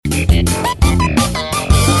Under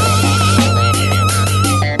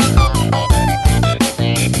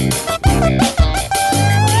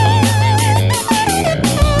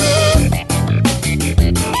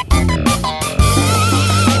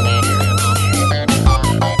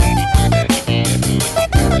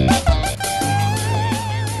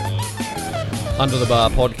the Bar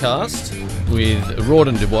podcast with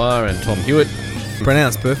Rawdon Dubois and Tom Hewitt.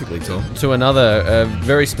 Pronounced perfectly, Tom. To another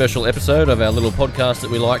very special episode of our little podcast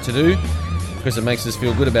that we like to do because it makes us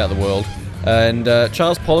feel good about the world. And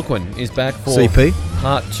Charles Poliquin is back for CP.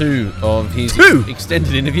 part 2 of his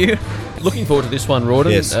extended interview. Looking forward to this one,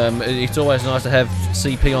 Rawdon. Yes. It's always nice to have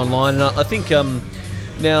CP online, and I think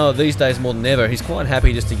now these days more than ever, he's quite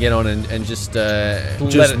happy just to get on and just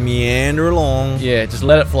meander along. Yeah, just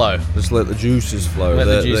let it flow. Just let the juices flow. Let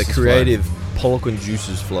the the creative Poliquin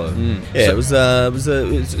juices flow. Yeah, So-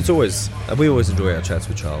 it's always we always enjoy our chats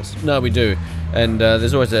with Charles. No, we do. And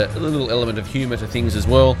there's always a little element of humour to things as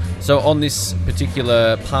well. So on this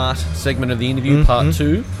particular segment of the interview, part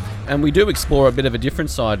 2, and we do explore a bit of a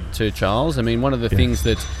different side to Charles. I mean, one of the things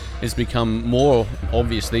that has become more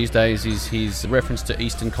obvious these days is his reference to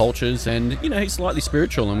Eastern cultures, and he's slightly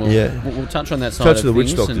spiritual, and we'll touch on that side. Touch of the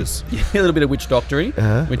witch things, doctors. and, a little bit of witch doctory,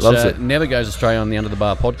 which never goes astray on the Under the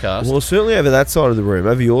Bar podcast. Well, certainly over that side of the room.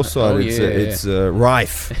 Over your side, it's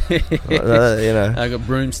rife. I got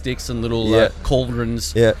broomsticks and little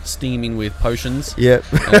cauldrons steaming with potions. Yep.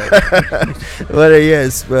 Well,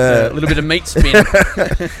 yes. A little bit of meat spin.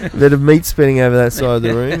 Bit of meat spinning over that side of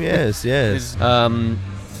the room. Yes.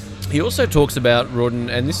 He also talks about, Rawdon,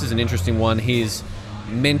 and this is an interesting one, his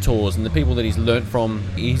mentors and the people that he's learnt from.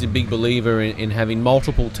 He's a big believer in having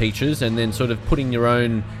multiple teachers and then sort of putting your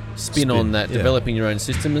own spin on that, developing your own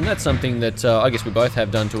system. And that's something that I guess we both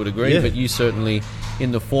have done to a degree, but you certainly,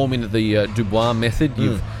 in the forming of the Dubois method,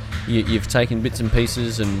 you've taken bits and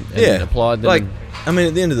pieces and applied them. At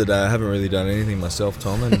the end of the day, I haven't really done anything myself,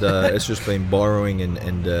 Tom, and it's just been borrowing and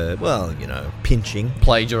pinching.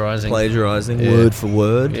 Plagiarising word for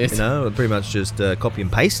word, pretty much just copy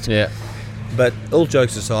and paste. Yeah. But all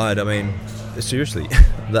jokes aside, seriously,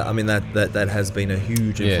 that has been a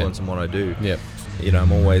huge influence on what I do. Yeah.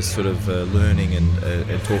 I'm always sort of learning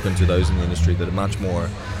and talking to those in the industry that are much more,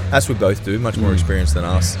 as we both do, much more experienced than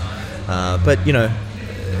us. But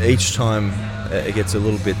each time it gets a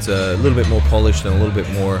little bit more polished and a little bit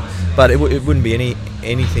more. But it wouldn't be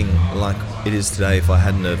anything like it is today if I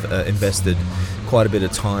hadn't have invested quite a bit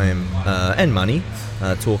of time and money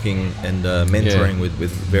talking and mentoring with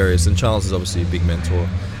various. And Charles is obviously a big mentor.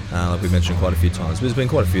 Like we mentioned quite a few times. There's been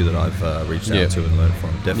quite a few that I've reached out to and learned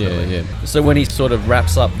from, definitely. Yeah. So when he sort of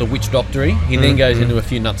wraps up the witch doctory, he then goes into a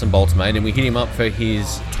few nuts and bolts, mate, and we hit him up for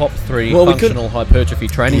his top 3 functional hypertrophy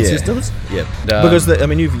training systems. Yeah, because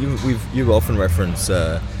you've often referenced,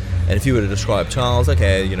 and if you were to describe Charles,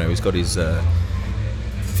 he's got his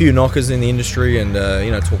few knockers in the industry and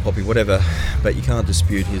tall poppy, whatever, but you can't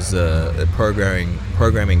dispute his programming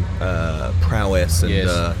prowess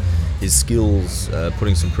and his skills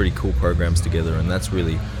putting some pretty cool programs together, and that's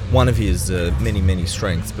really one of his many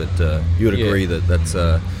strengths. But you would agree that that's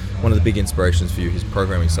one of the big inspirations for you, his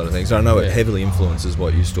programming side of things. I know it heavily influences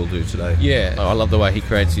what you still do today. Yeah, I love the way he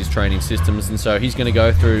creates his training systems, and so he's going to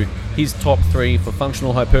go through his top 3 for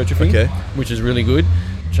functional hypertrophy, which is really good.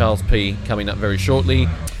 Charles P. coming up very shortly.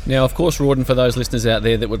 Now, of course, Rawdon, for those listeners out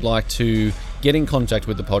there that would like to get in contact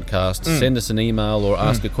with the podcast, send us an email or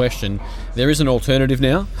ask a question, there is an alternative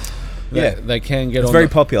now. They can get on. It's very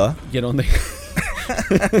popular. Get on the.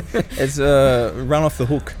 It's run off the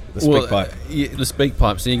hook. The speak pipe. The speak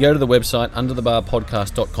pipe. So you go to the website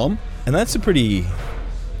underthebarpodcast.com, and that's a pretty.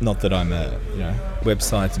 Not that I'm a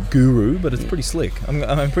website guru, but it's pretty slick.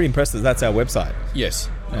 I'm pretty impressed that that's our website. Yes.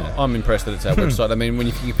 I'm impressed that it's our website. I mean, when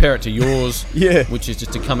you compare it to yours, which is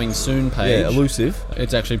just a coming soon page, elusive,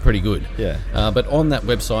 it's actually pretty good. Yeah. But on that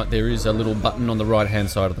website, there is a little button on the right-hand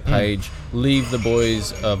side of the page. Leave the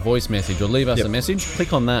boys a voice message or leave us a message.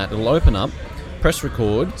 Click on that. It'll open up. Press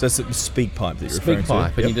record. So it's a speak pipe that you're referring to. Speak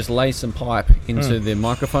pipe, and you just lay some pipe into the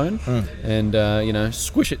microphone and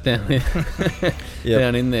squish it down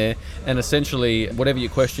down in there. And essentially, whatever your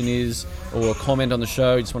question is or comment on the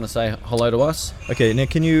show, you just want to say hello to us. Okay, now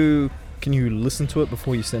can you listen to it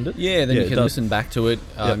before you send it? Yeah, then you can listen back to it.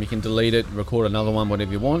 You can delete it, record another one,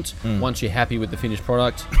 whatever you want. Once you're happy with the finished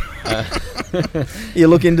product. You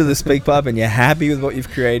look into the speak pipe and you're happy with what you've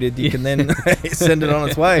created, you can then send it on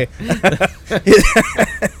its way.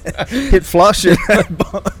 Hit flush and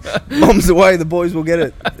bombs away, the boys will get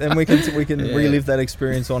it, and we can relive that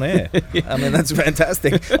experience on air. I mean, that's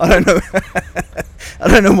fantastic. I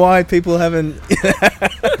don't know why people haven't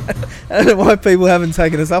I don't know why people haven't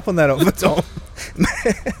taken us up on that offer, Tom.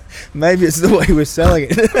 Maybe it's the way we're selling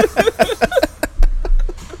it.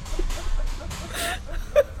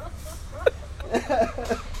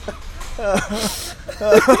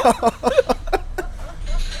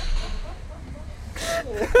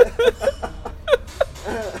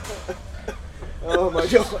 Oh my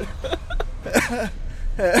god.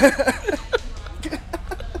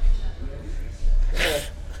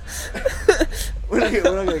 We're not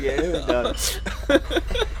going to get anything done.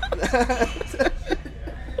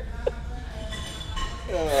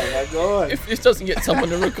 Oh my god. If this doesn't get someone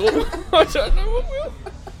to record, I don't know what will.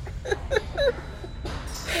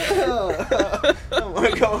 Oh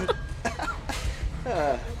my god.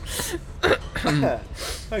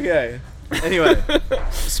 Okay. Anyway,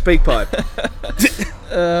 speak pipe.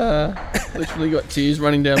 Literally got tears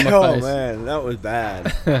running down my Oh face. man, that was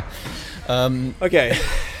bad. Okay.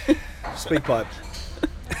 Speak pipe.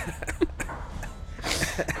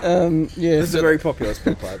 Yeah, This is a very popular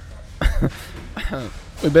speak pipe.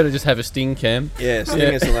 we better just have a sting cam. Yeah,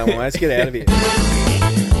 sting us on that one. Let's get out of here.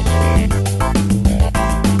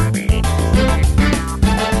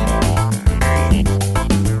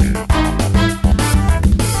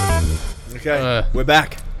 Okay, we're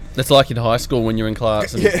back. That's like in high school when you're in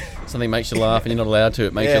class and Yeah. something makes you laugh and you're not allowed to.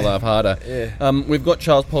 It makes Yeah. you laugh harder. Yeah. We've got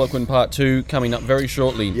Charles Poliquin Part 2 coming up very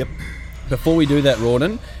shortly. Yep. Before we do that,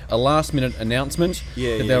 Rawdon, a last-minute announcement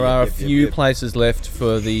that there are a few places left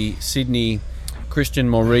for the Sydney Christian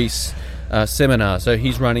Maurice seminar. So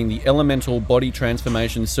he's running the Elemental Body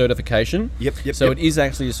Transformation Certification. Yep. So it is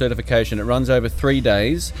actually a certification. It runs over 3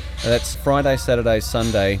 days. That's Friday, Saturday,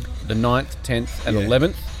 Sunday, the 9th, 10th and Yeah.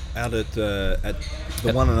 11th. Out at the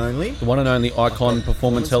one and only. The one and only Icon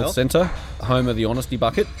Performance Health Health. Centre, home of the Honesty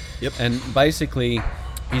Bucket. Yep. And basically,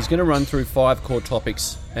 he's going to run through 5 core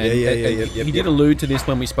topics. And, he did allude to this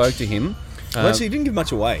when we spoke to him. Well, actually, he didn't give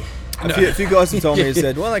much away. A few guys have told me and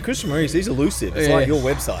said, well, like Christian Maurice, he's elusive. It's like your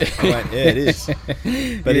website. I went, yeah, it is.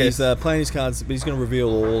 But he's playing his cards, but he's going to reveal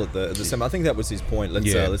all at the seminar. I think that was his point.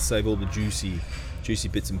 Let's save all the juicy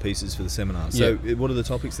bits and pieces for the seminar. So what are the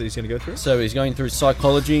topics that he's going to go through? So he's going through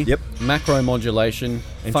psychology, macromodulation,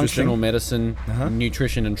 functional medicine,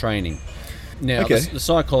 nutrition and training. Now, the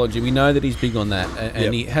psychology, we know that he's big on that,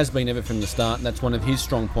 and he has been ever from the start, and that's one of his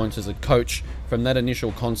strong points as a coach. From that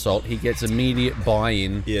initial consult, he gets immediate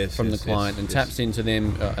buy-in from the client and taps into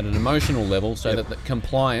them at an emotional level so that the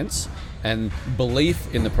compliance and belief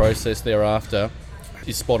in the process thereafter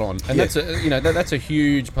is spot on. And that's a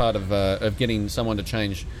huge part of getting someone to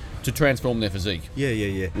change, to transform their physique.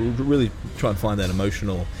 Yeah. We'll really try and find that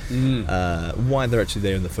emotional, why they're actually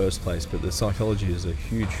there in the first place. But the psychology is a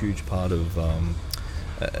huge part of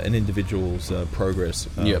an individual's progress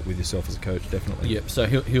with yourself as a coach, definitely. Yep, so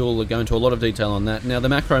he'll go into a lot of detail on that. Now, the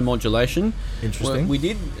macromodulation. Interesting. Well, we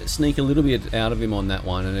did sneak a little bit out of him on that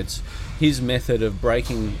one, and it's his method of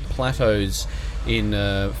breaking plateaus in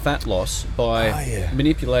fat loss by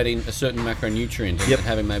manipulating a certain macronutrient and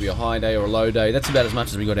having maybe a high day or a low day. That's about as much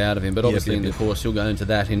as we got out of him, but obviously in the course he'll go into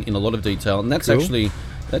that in a lot of detail, and that's actually,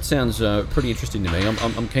 that sounds pretty interesting to me.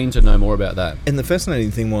 I'm keen to know more about that. And the fascinating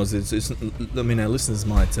thing was, I mean, our listeners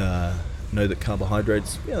might know that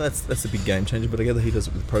carbohydrates, that's a big game changer, but I gather he does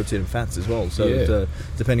it with protein and fats as well, so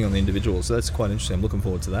depending on the individual, so that's quite interesting. I'm looking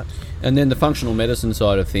forward to that. And then the functional medicine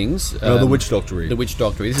side of things, the witch doctory. The witch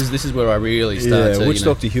doctory. This is where I really start to, witch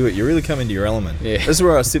Dr. Hewitt, you really come into your element. This is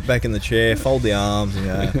where I sit back in the chair, fold the arms,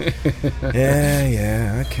 and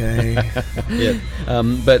okay.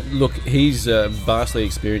 But look, he's vastly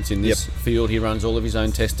experienced in this field. He runs all of his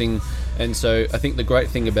own testing, and so I think the great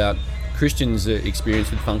thing about Christian's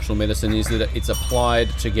experience with functional medicine is that it's applied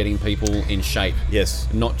to getting people in shape. Yes.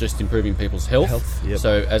 Not just improving people's health.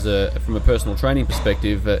 So from a personal training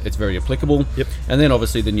perspective, it's very applicable. And then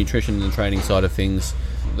obviously the nutrition and the training side of things,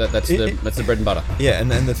 that's the bread and butter. Yeah,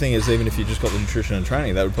 and the thing is, even if you just got the nutrition and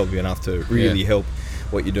training, that would probably be enough to really help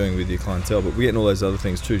what you're doing with your clientele, but we're getting all those other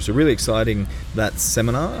things too. So really exciting, that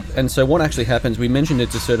seminar. And so what actually happens, we mentioned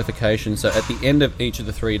it's a certification, so at the end of each of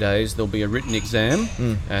the 3 days there'll be a written exam,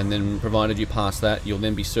 and then provided you pass that, you'll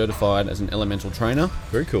then be certified as an elemental trainer.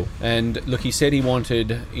 Very cool. And look, he said if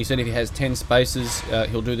he has 10 spaces,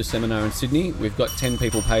 he'll do the seminar in Sydney. We've got 10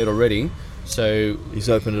 people paid already. So he's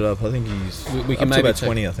opened it up. I think we can maybe about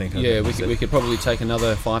 20. I think. We could probably take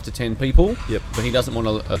another 5 to 10 people. But he doesn't want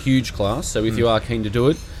a huge class. So if you are keen to do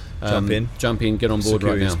it, jump in, get on board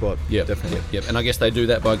right now. Spot. Definitely. Yep. And I guess they do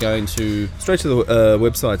that by going straight to the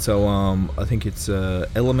website. So I think it's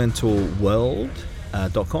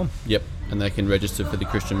elementalworld.com. Yep. And they can register for the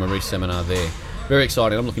Christian Maurice seminar there. Very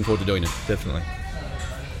exciting. I'm looking forward to doing it. Definitely.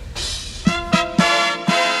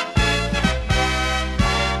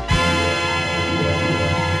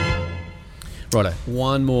 Righto.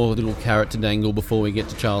 One more little carrot to dangle before we get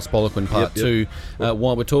to Charles Poliquin part 2.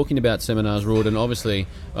 While we're talking about seminars, Rawdon, obviously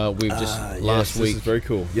we've just last week. This is very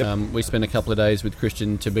cool. Yep. We spent a couple of days with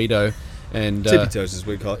Christian Tibito. And Tippy Toes as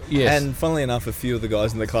we call it. Yes. And funnily enough, a few of the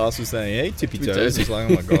guys in the class were saying, hey, Tippy Toes. It's like,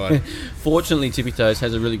 oh my God. Fortunately, Tippy Toes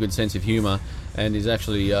has a really good sense of humour and is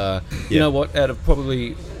actually, you know what, out of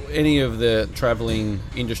probably any of the travelling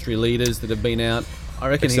industry leaders that have been out, I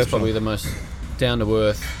reckon he's probably the most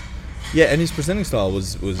down-to-earth. Yeah, and his presenting style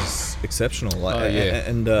was exceptional.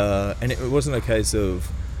 And it wasn't a case of,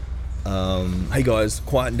 hey guys,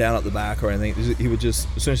 quieten down at the back or anything. He would just,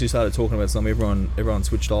 as soon as he started talking about something, everyone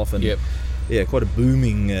switched off, and quite a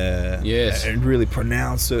booming and really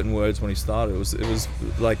pronounced certain words when he started. It was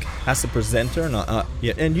like, as a presenter,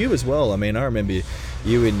 and you as well. I mean, I remember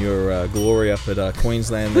you in your glory up at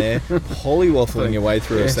Queensland there, polywaffling your way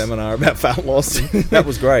through a seminar about fat loss. That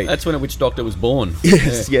was great. That's when a witch doctor was born.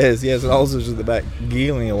 Yes, and I was just at the back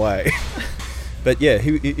giggling away. But yeah,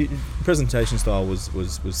 presentation style was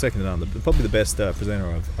second to none. Probably the best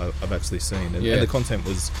presenter I've actually seen, and the content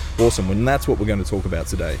was awesome. And that's what we're going to talk about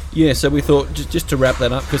today. Yeah, so we thought just to wrap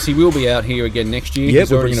that up, because he will be out here again next year.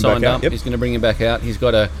 He's already signed up. He's going to bring him back out. He's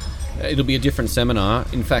got it'll be a different seminar.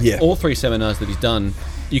 In fact, all 3 seminars that he's done,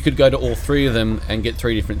 you could go to all 3 of them and get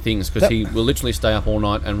 3 different things, because he will literally stay up all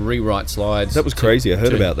night and rewrite slides. That was crazy. I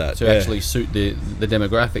heard about that. To actually suit the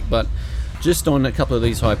demographic. But just on a couple of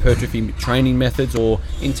these hypertrophy training methods or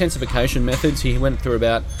intensification methods, he went through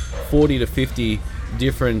about 40 to 50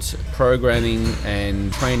 different programming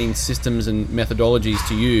and training systems and methodologies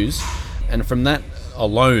to use. And from that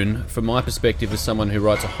alone, from my perspective as someone who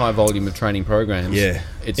writes a high volume of training programs,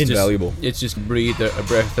 it's invaluable. It's just breathed a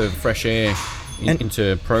breath of fresh air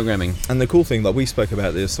into programming. And the cool thing, like we spoke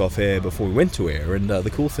about this off air before we went to air, and the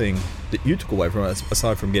cool thing that you took away from it,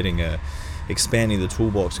 aside from getting expanding the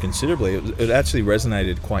toolbox considerably, it actually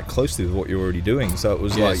resonated quite closely with what you're already doing. So it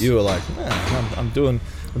was like you were like, I'm doing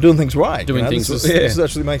things right. This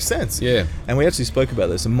actually makes sense. Yeah. And we actually spoke about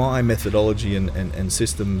this. And my methodology and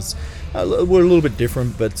systems were a little bit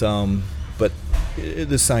different, but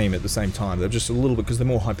the same at the same time. They're just a little bit, because they're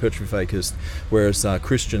more hypertrophy focused, whereas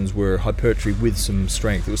Christians were hypertrophy with some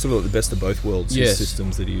strength. It was sort of like the best of both worlds,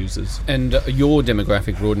 systems that he uses. And your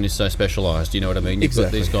demographic, Rawdon, is so specialised, you know what I mean? You've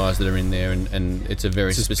got these guys that are in there, and it's a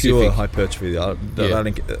very specific... pure hypertrophy.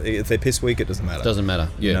 If they're piss weak, it doesn't matter. Doesn't matter,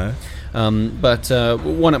 You know? But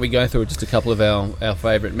why don't we go through just a couple of our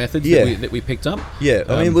favourite methods that we picked up? Yeah,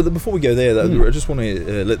 I mean, before we go there, I just want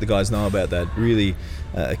to let the guys know about that really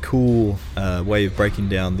cool way of breaking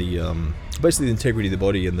down the basically the integrity of the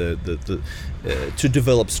body and the to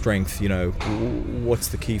develop strength. You know, what's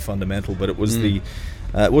the key fundamental? But it was it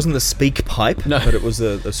wasn't the speak pipe, but it was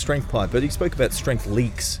a strength pipe. But he spoke about strength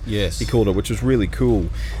leaks. Yes, he called it, which was really cool.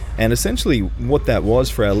 And essentially, what that was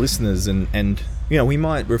for our listeners, and you know, we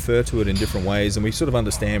might refer to it in different ways, and we sort of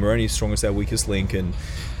understand we're only as strong as our weakest link,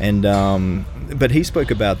 but he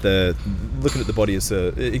spoke about looking at the body as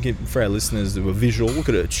for our listeners who are visual, look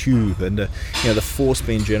at a tube, and the force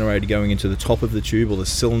being generated going into the top of the tube or the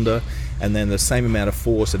cylinder, and then the same amount of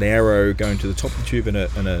force, an arrow going to the top of the tube, and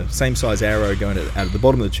a same size arrow going out of the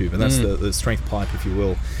bottom of the tube, and that's the strength pipe, if you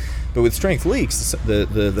will. But with strength leaks,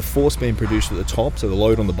 the force being produced at the top, so the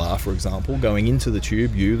load on the bar, for example, going into the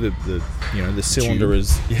tube, the cylinder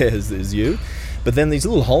is you. But then these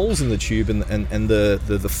little holes in the tube and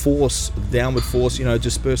the force, the downward force,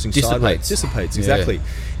 dispersing sideways, dissipates exactly.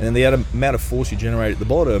 And then the amount of force you generate at the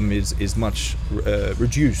bottom is much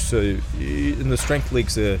reduced. So and the strength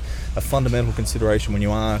leaks are a fundamental consideration when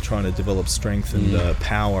you are trying to develop strength and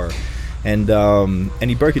power. And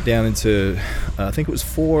he broke it down into I think it was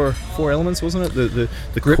four elements, wasn't it?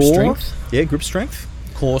 The grip core strength. Yeah, grip strength.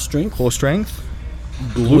 Core strength.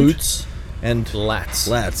 Glutes. And lats.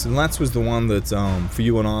 And lats was the one that for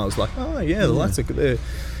you and I was like, oh yeah, the lats are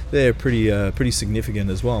they're pretty significant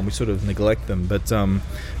as well, and we sort of neglect them. But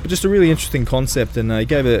just a really interesting concept, and he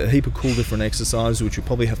gave a heap of cool different exercises, which you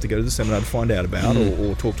probably have to go to the seminar to find out about,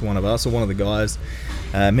 or talk to one of us or one of the guys.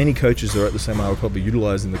 Many coaches that are at the seminar are probably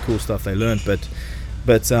utilising the cool stuff they learned, but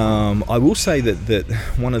I will say that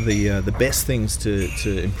one of the best things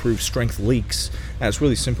to improve strength leaks, and it's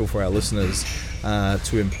really simple for our listeners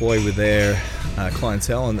to employ with their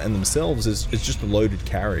clientele and themselves, is just a loaded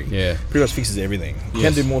carry. Yeah, pretty much fixes everything. You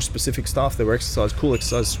can do more specific stuff. There were cool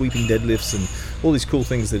exercises, sweeping deadlifts, and all these cool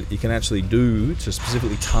things that you can actually do to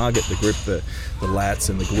specifically target the grip, the lats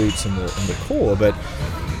and the glutes and the core. But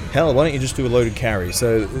hell, why don't you just do a loaded carry?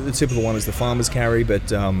 So the typical one is the farmer's carry,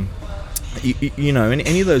 but any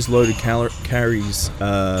of those loaded carries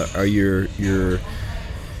are your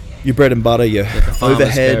your bread and butter, your the farmer's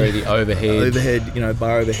overhead, carry, the overhead,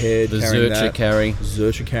 bar overhead, the carrying Zercher that. carry.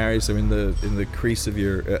 Zercher carry, so in the crease of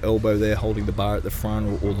your elbow there, holding the bar at the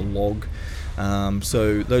front or the log.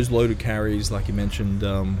 So those loaded carries, like you mentioned,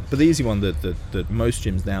 but the easy one that most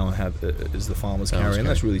gyms now have is the farmer's carry, and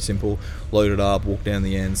that's really simple. Load it up, walk down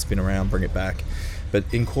the end, spin around, bring it back. But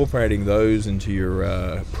incorporating those into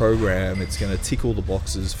your program, it's going to tick all the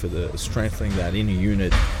boxes for the strengthening that inner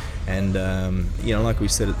unit. And like we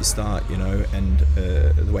said at the start, and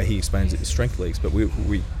the way he explains it is strength leagues, but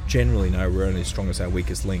we generally know we're only as strong as our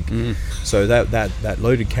weakest link. So that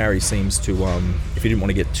loaded carry seems to, if you didn't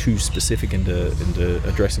want to get too specific into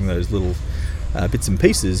addressing those little bits and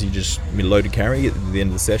pieces, you just loaded carry at the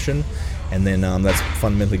end of the session, and then that's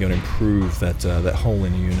fundamentally going to improve that whole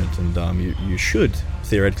inner unit, and you should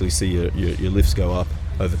theoretically see your lifts go up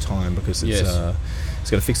over time, because it's going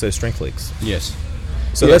to fix those strength leaks. Yes.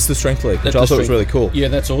 So that's the strength leak, which I thought was really cool. Yeah,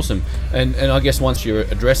 that's awesome. And I guess once you're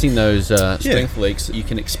addressing those strength leaks, you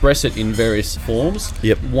can express it in various forms.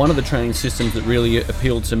 Yep. One of the training systems that really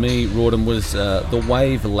appealed to me, Rawdon, was the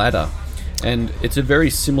wave ladder. And it's a very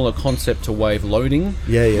similar concept to wave loading,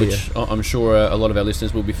 which I'm sure a lot of our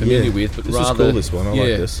listeners will be familiar with. But this is cool, this one. I like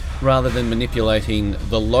this. Rather than manipulating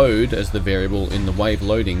the load as the variable in the wave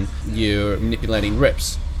loading, you're manipulating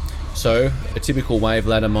reps. So a typical wave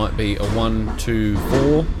ladder might be a 1, 2,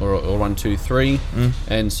 4 or 1, 2, 3.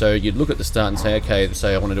 And so you'd look at the start and say, okay,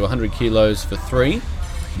 say I want to do 100 kilos for 3.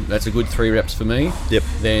 That's a good 3 reps for me. Yep.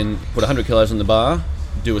 Then put 100 kilos on the bar,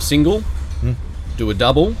 do a single, do a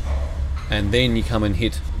double, and then you come and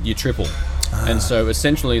hit your triple. And so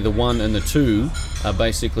essentially the 1 and the 2 are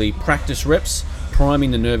basically practice reps,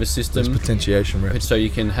 priming the nervous system. Those potentiation reps. So you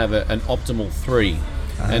can have an optimal 3.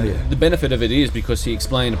 The benefit of it is, because he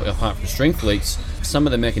explained, apart from strength leaks, some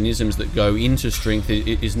of the mechanisms that go into strength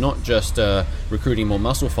is not just recruiting more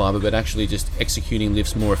muscle fiber, but actually just executing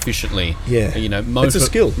lifts more efficiently. It's a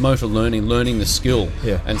skill. Motor learning the skill.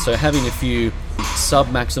 And so having a few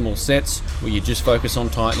sub-maximal sets where you just focus on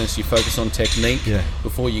tightness, you focus on technique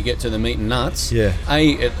before you get to the meat and nuts. A,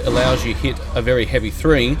 it allows you to hit a very heavy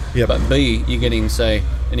 3, but B, you're getting, say,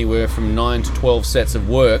 anywhere from 9 to 12 sets of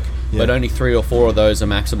work, but only 3 or 4 of those are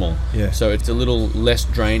maximal. So it's a little less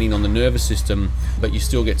draining on the nervous system, but you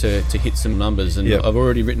still get to hit some numbers. And I've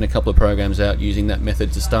already written a couple of programs out using that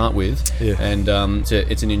method to start with. And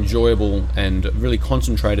it's an enjoyable and really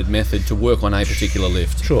concentrated method to work on a particular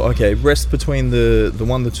lift. Sure. Okay. Rest between the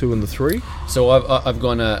 1, the 2, and the 3. So I've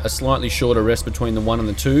gone a slightly shorter rest between the 1 and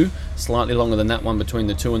the 2, slightly longer than that one between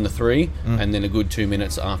the 2 and the 3, and then a good 2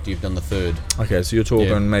 minutes after you've done the third. Okay. So you're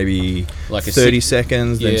talking maybe like 30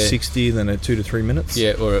 seconds, then 60, then a 2 to 3 minutes.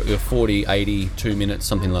 Or 40, 80, 2 minutes,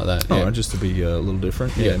 something like that. Just to be a little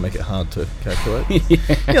different. Make it hard to calculate.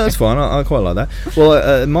 That's fine. I quite like that. Well,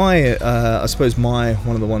 I suppose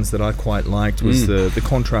one of the ones that I quite liked was the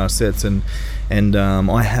contrast sets, and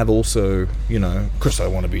I have also, because I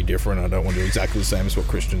want to be different, I don't want to do exactly the same as what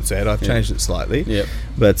Christian said. I've changed it slightly.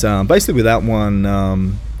 But basically with that one,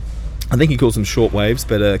 I think he calls them short waves,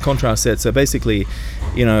 but contrast sets. So basically,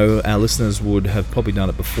 our listeners would have probably done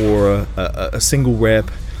it before, a single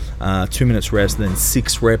rep, 2 minutes rest, then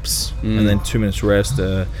 6 reps, and then 2 minutes rest,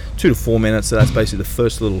 2 to 4 minutes. So that's basically the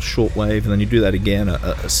first little short wave, and then you do that again,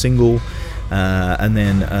 a single, and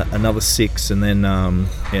then another 6, and then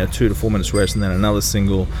 2 to 4 minutes rest, and then another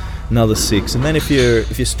single, another 6, and then if you're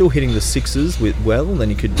still hitting the 6s then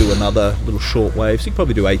you could do another little short wave. So you could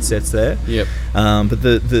probably do 8 sets there. But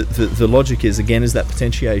the logic is that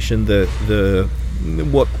potentiation.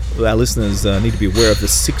 What our listeners need to be aware of, the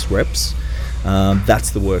 6 reps.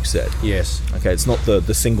 That's the work set. Okay, it's not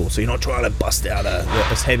the single. So you're not trying to bust out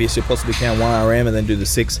as heavy as you possibly can, 1 RM, and then do the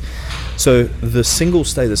 6. So the singles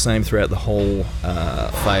stay the same throughout the whole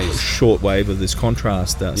phase, short wave of this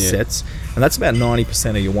contrast sets, and that's about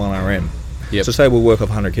 90% of your 1 RM. So say we'll work off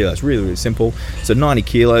 100 kilos, really, really simple. So 90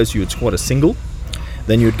 kilos, you would squat a single,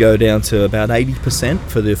 then you'd go down to about 80%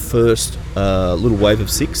 for the first little wave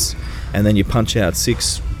of 6, and then you punch out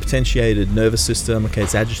 6, potentiated nervous system. Okay,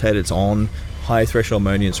 it's agitated, it's on. High threshold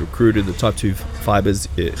myonin, it's recruited, the type 2 fibers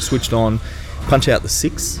switched on. Punch out the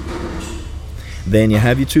 6. Then you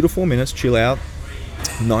have your 2 to 4 minutes, chill out.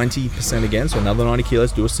 90% again, so another 90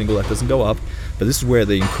 kilos, do a single, that doesn't go up. But this is where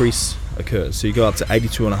the increase occurs. So you go up to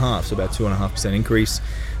 82.5, so about 2.5% increase.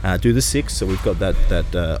 Do the 6, so we've got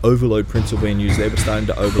that overload principle being used there. We're starting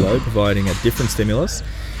to overload, providing a different stimulus,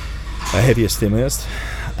 a heavier stimulus.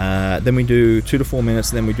 Then we do 2 to 4 minutes,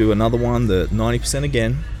 and then we do another one, the 90%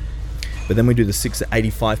 again. But then we do the 6 at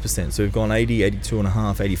 85%. So we've gone 80, 82.5,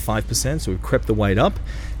 85%. So we've crept the weight up.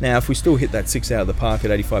 Now, if we still hit that 6 out of the park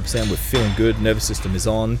at 85%, we're feeling good, nervous system is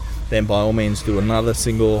on, then by all means do another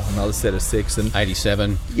single, another set of 6. And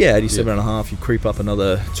 87. Yeah, 87.5. You creep up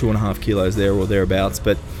another 2.5 kilos there or thereabouts.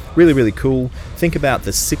 But really, really cool. Think about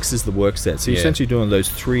the 6 as the work set. So you're essentially doing those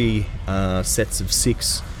 3 sets of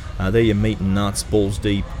 6. They're your meat and nuts, balls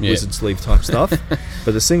deep, wizard sleeve type stuff.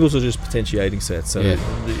 But the singles are just potentiating sets. So it's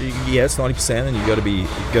 90%, and you've got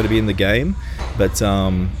to be in the game. But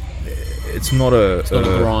it's not a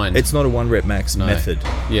grind. It's not a 1 rep max method.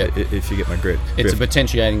 Yeah, if you get my drift. It's a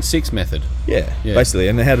potentiating 6 method. Yeah, basically.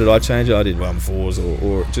 And how did I change it? I did 1-4s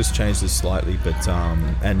or just changed this slightly. But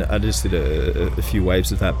and I just did a few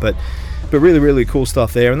waves of that. But really, really cool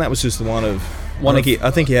stuff there. And that was just the one of. I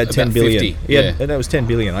think he had 10 billion. 50, that was 10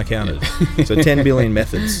 billion. I counted. So 10 billion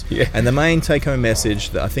methods. And the main take-home message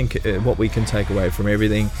that I think what we can take away from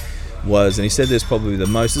everything was, and he said this probably the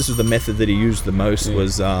most. This was the method that he used the most.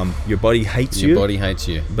 Was your body hates you. Your body hates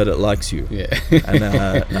you, but it likes you. Yeah.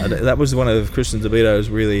 And that was one of Christian DeVito's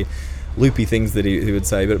really loopy things that he would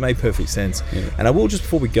say, but it made perfect sense. And I will, just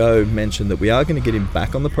before we go, mention that we are going to get him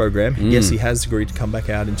back on the program. Yes, he has agreed to come back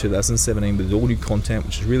out in 2017 with all new content,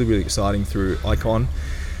 which is really, really exciting through Icon.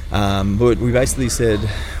 But we basically said,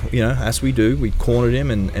 as we do, we cornered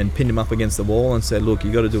him and pinned him up against the wall and said, look,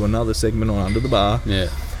 you got to do another segment on Under the Bar.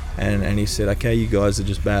 And he said, okay, you guys are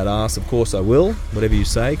just badass. Of course I will, whatever you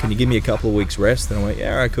say. Can you give me a couple of weeks rest? And I went,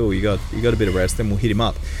 yeah, all right, cool, you got a bit of rest, then we'll hit him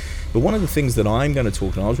up. But one of the things that I'm going to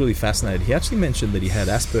talk to, and I was really fascinated, he actually mentioned that he had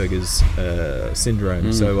Asperger's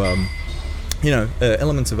syndrome. So,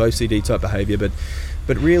 elements of OCD type behaviour,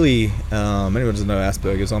 but really, anyone doesn't know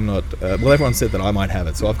Asperger's, I'm not, everyone said that I might have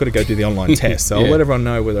it, so I've got to go do the online test. So I'll let everyone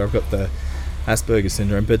know whether I've got the Asperger's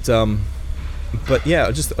syndrome. But yeah,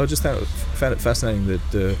 I just found it fascinating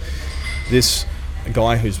that this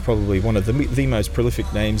guy who's probably one of the most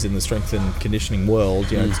prolific names in the strength and conditioning world,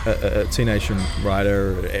 a teenage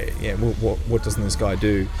writer, what doesn't this guy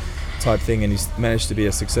do, type thing, and he's managed to be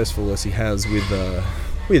as successful as he has with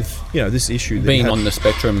this issue, being on the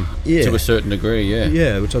spectrum to a certain degree,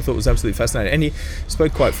 which I thought was absolutely fascinating, and he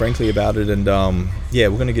spoke quite frankly about it, and we're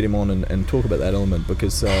going to get him on and talk about that element,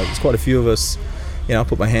 because there's quite a few of us. I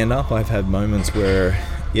put my hand up. I've had moments where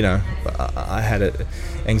I had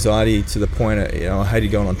anxiety to the point I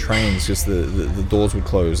hated going on trains, just the doors would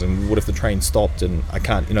close, and what if the train stopped and I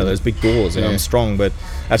can't, those big doors, I'm strong, but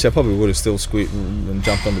actually I probably would have still squeaked and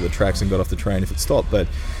jumped onto the tracks and got off the train if it stopped. But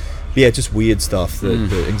just weird stuff,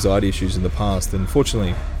 the anxiety issues in the past, and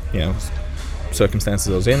fortunately, circumstances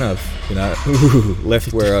I was in, I've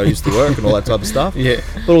left where I used to work and all that type of stuff.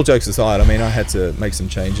 But all jokes aside, I had to make some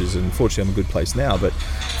changes, and fortunately I'm in a good place now. But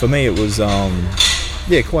for me it was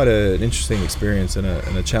quite an interesting experience and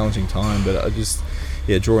a challenging time. But I just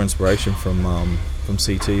draw inspiration from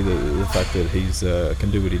CT, the fact that he's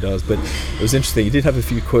can do what he does. But it was interesting. He did have a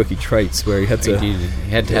few quirky traits where he had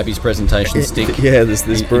to have his presentation stick.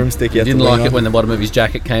 This broomstick. He didn't like it when the bottom of his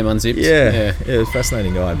jacket came unzipped. It was a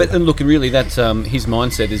fascinating guy. But look, really, that's his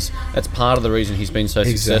mindset that's part of the reason he's been so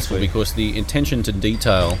successful, because the attention to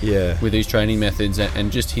detail with these training methods and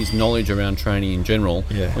just his knowledge around training in general.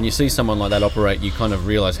 When you see someone like that operate, you kind of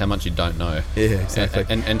realise how much you don't know. Exactly.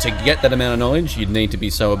 And to get that amount of knowledge, you'd need to be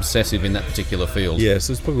so obsessive in that particular field.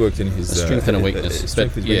 So it's probably worked in his strength and a weakness.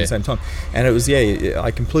 Strength at the same time. And it was,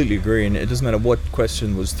 I completely agree. And it doesn't matter what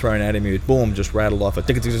question was thrown at him, he would boom, just rattle off.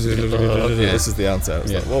 This is the answer. I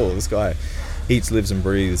was like, whoa, this guy eats, lives, and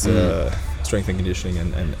breathes strength and conditioning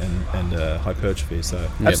and hypertrophy. So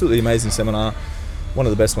absolutely amazing seminar. One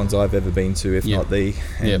of the best ones I've ever been to, if not the.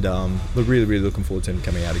 And we're really, really looking forward to him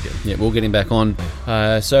coming out again. Yeah, we'll get him back on.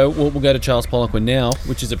 So we'll go to Charles Poliquin now,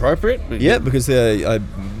 which is appropriate. Yeah, because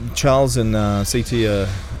Charles and CT are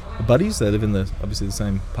buddies. They live in obviously the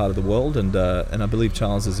same part of the world, and I believe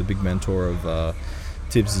Charles is a big mentor of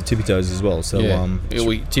Tippy Toes as well. So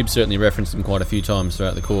Tibbs certainly referenced him quite a few times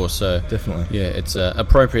throughout the course. So definitely, it's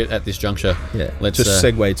appropriate at this juncture. Let's just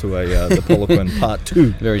segue to the Poliquin part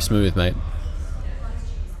 2. Very smooth, mate.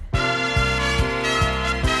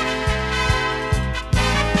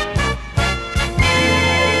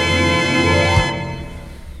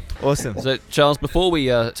 Awesome. So, Charles, before we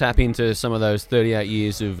tap into some of those 38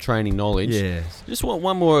 years of training knowledge, just want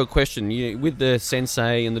one more question. With the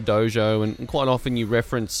sensei and the dojo, and quite often you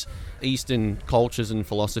reference Eastern cultures and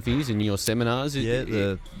philosophies in your seminars.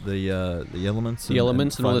 The elements. The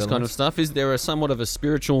elements and all this kind of stuff. Is there somewhat of a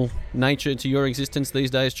spiritual nature to your existence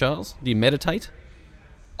these days, Charles? Do you meditate?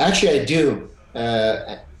 Actually, I do.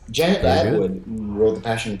 Janet Atwood, who wrote The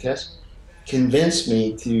Passion Test, convinced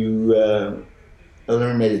me to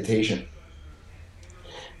learn meditation.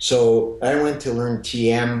 So I went to learn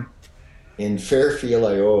TM in Fairfield,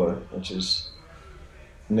 Iowa, which is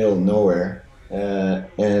middle of nowhere.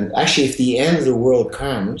 And actually, if the end of the world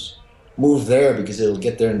comes, move there because it'll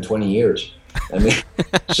get there in 20 years. I mean,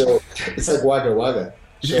 so it's like Wagga Wagga.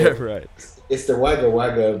 So Yeah, right. it's the Wagga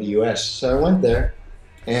Wagga of the U.S. So I went there,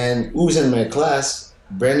 and who was in my class?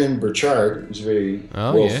 Brendan Burchard, who's very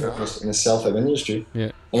famous in the self-help industry,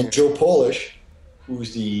 and Joe Polish,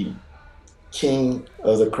 who's the king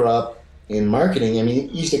of the crop in marketing. I mean,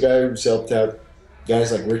 he's the guy who's helped out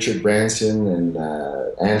guys like Richard Branson and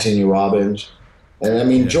Anthony Robbins. And I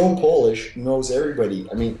mean, Joe Polish knows everybody.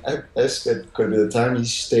 I mean, I spent quite a bit of time. He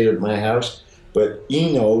stayed at my house, but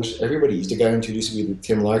he knows everybody. He's the guy who introduced me to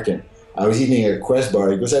Tim Larkin. I was eating at Quest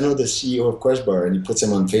Bar. He goes, I know the CEO of Quest Bar. And he puts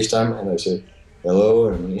him on FaceTime. And I said, hello,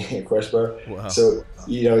 and Quest Bar. Wow. So,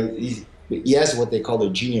 you know, he has what they call the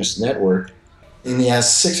Genius Network. And he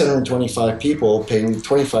has 625 people paying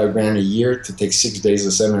 $25,000 a year to take 6 days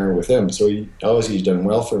of seminar with him. So he's done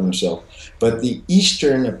well for himself. But the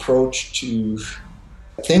Eastern approach to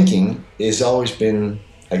thinking has always been,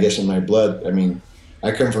 I guess, in my blood. I mean,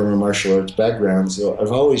 I come from a martial arts background, so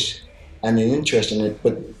I've always had an interest in it.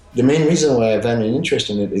 But the main reason why I've had an interest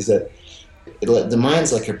in it is that the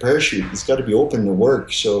mind's like a parachute. It's got to be open to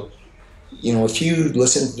work. So, you know, if you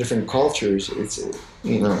listen to different cultures, it's,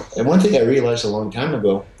 you know, and one thing I realized a long time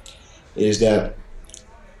ago is that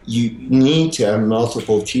you need to have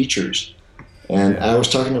multiple teachers. And I was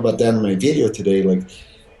talking about that in my video today. Like,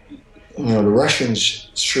 you know, the Russians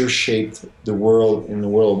sure shaped the world in the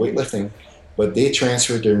world of weightlifting, but they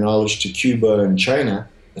transferred their knowledge to Cuba and China.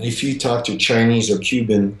 And if you talk to Chinese or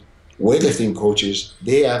Cuban weightlifting coaches,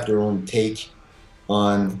 they have their own take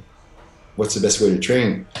on what's the best way to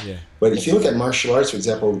train. Yeah. But if you look at martial arts, for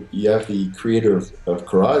example, you have the creator of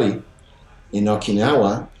karate in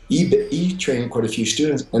Okinawa. He trained quite a few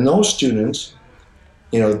students, and those students,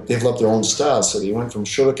 you know, developed their own style. So they went from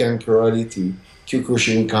Shotokan karate to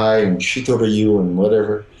Kyokushinkai and Shito-ryu and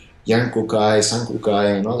whatever, Yankokai,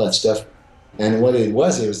 Sankokai, and all that stuff. And what it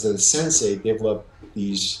was the sensei developed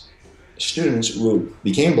these students who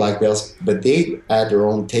became black belts, but they had their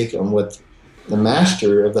own take on what the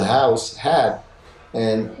master of the house had.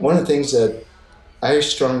 And one of the things that I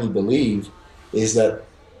strongly believe is that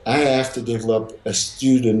I have to develop a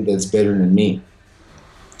student that's better than me.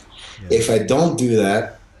 Yeah. If I don't do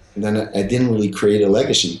that, then I didn't really create a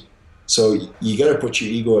legacy. So you got to put your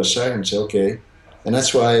ego aside and say, okay. And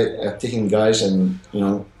that's why I've taken guys and, you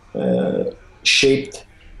know, shaped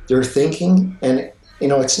their thinking. And, you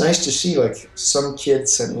know, it's nice to see, like, some kid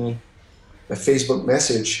sent me a Facebook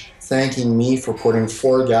message thanking me for putting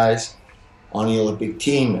 4 guys on the Olympic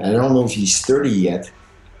team. I don't know if he's 30 yet,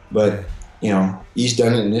 but, you know, he's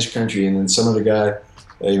done it in this country. And then some other guy,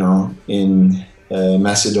 you know, in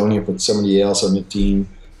Macedonia put somebody else on the team,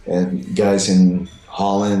 and guys in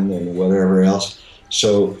Holland and whatever else.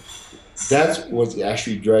 So that's what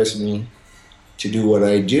actually drives me to do what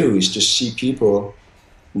I do, is to see people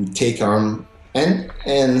who take on,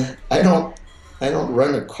 and I don't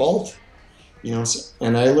run a cult, you know,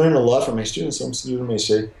 and I learn a lot from my students. Some students may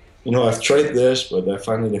say, you know, I've tried this, but I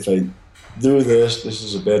find that if I do this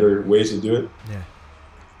is a better way to do it. Yeah.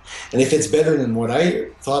 And if it's better than what I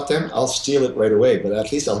taught them, I'll steal it right away, but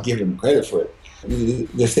at least I'll give them credit for it.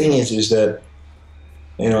 The thing is that,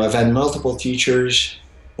 you know, I've had multiple teachers,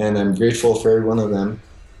 and I'm grateful for every one of them,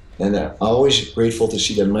 and I'm always grateful to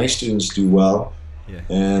see that my students do well. Yeah.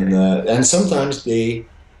 And sometimes they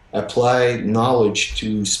apply knowledge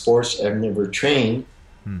to sports I've never trained,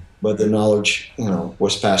 but the knowledge, you know,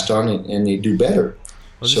 was passed on, and they do better.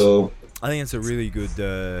 Well, so I think it's a really good,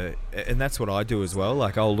 and that's what I do as well.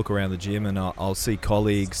 Like, I'll look around the gym and I'll see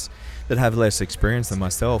colleagues that have less experience than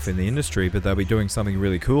myself in the industry, but they'll be doing something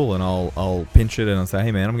really cool, and I'll pinch it and I'll say,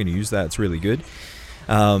 hey man, I'm going to use that. It's really good.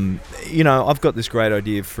 You know, I've got this great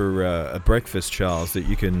idea for a breakfast, Charles, that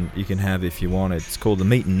you can have if you want. It's called the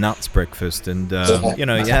meat and nuts breakfast, and you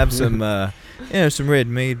know, you have some some red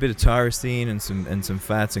meat, a bit of tyrosine, and some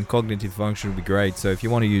fats, and cognitive function would be great. So if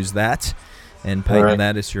you want to use that and patent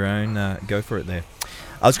that as your own, go for it there.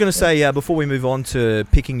 I was going to say, before we move on to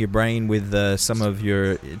picking your brain with some of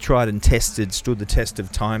your tried and tested, stood the test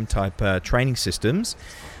of time type training systems,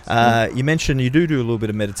 you mentioned you do a little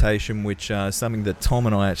bit of meditation, which is something that Tom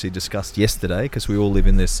and I actually discussed yesterday, because we all live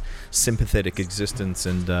in this sympathetic existence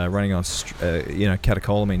and running on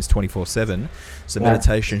catecholamines 24/7. So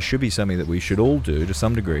meditation should be something that we should all do to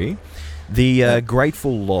some degree. The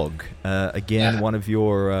Grateful Log, again, one of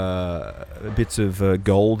your bits of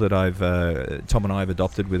gold that Tom and I have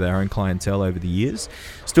adopted with our own clientele over the years.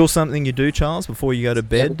 Still something you do, Charles, before you go to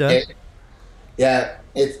bed? Yeah,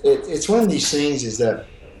 it's one of these things is that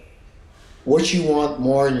what you want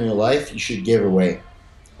more in your life, you should give away,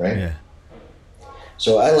 right? Yeah.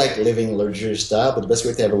 So I like living a luxurious style, but the best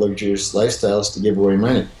way to have a luxurious lifestyle is to give away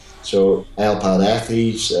money. So I help out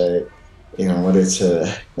athletes, whether it's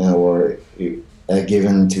or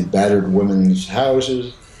given to battered women's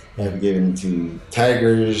houses, I've given to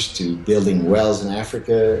tigers, to building wells in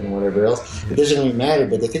Africa and whatever else. It doesn't really matter,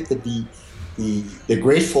 but I think that the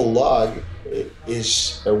grateful log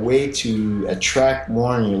is a way to attract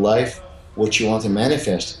more in your life what you want to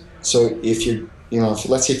manifest. So if you're,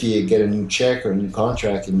 let's say if you get a new check or a new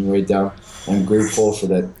contract and you write down, I'm grateful for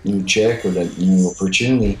that new check or that new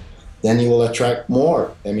opportunity, then you will attract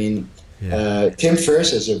more. I mean, Tim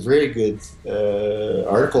Ferriss has a very good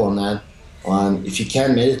article on that, on if you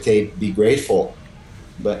can meditate, be grateful.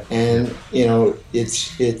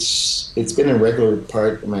 It's been a regular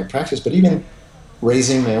part of my practice. But even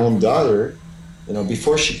raising my own daughter,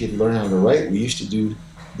 before she could learn how to write, we used to do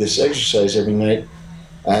this exercise every night.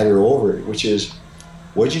 I had her over it, which is,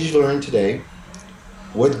 what did you learn today?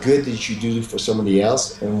 What good did you do for somebody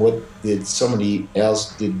else, and what did somebody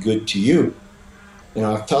else did good to you?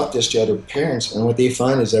 I've taught this to other parents, and what they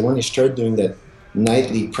find is that when they start doing that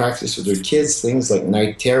nightly practice with their kids, things like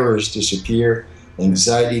night terrors disappear,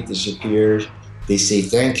 anxiety disappears, they say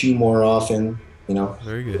thank you more often.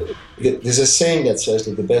 Very good. There's a saying that says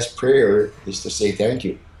that the best prayer is to say thank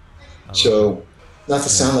you. So, not to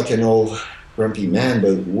sound like an old grumpy man,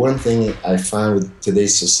 but one thing I find with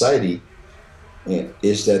today's society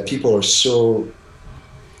is that people are so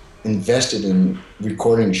invested in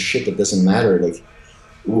recording shit that doesn't matter. Like,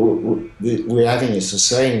 we're having a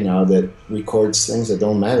society now that records things that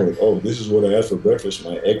don't matter. Like, oh, this is what I had for breakfast,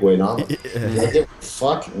 my egg white omelet. I give a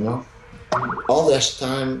fuck, All this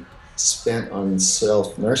time spent on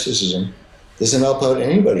self-narcissism doesn't help out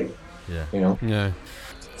anybody. Yeah.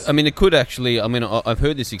 I mean, it could actually, I've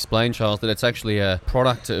heard this explained, Charles, that it's actually a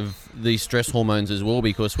product of these stress hormones as well,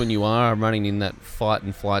 because when you are running in that fight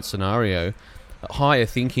and flight scenario, higher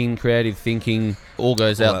thinking, creative thinking, all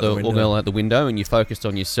goes out the window, and you're focused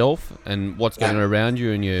on yourself and what's going on around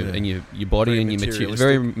you and your body and your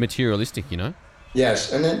very materialistic,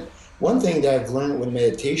 Yes, and then one thing that I've learned with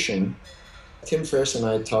meditation, Tim Ferriss and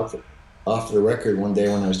I talked off the record one day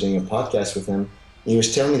when I was doing a podcast with him. He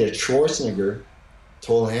was telling me that Schwarzenegger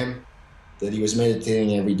told him that he was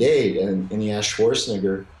meditating every day, and he asked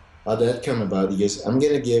Schwarzenegger, how'd that come about? He goes, I'm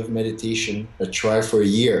going to give meditation a try for a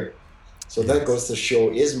year. So that goes to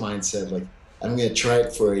show his mindset, like, I'm going to try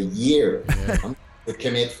it for a year. Yeah. I'm going to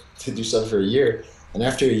commit to do something for a year. And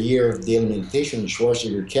after a year of daily meditation,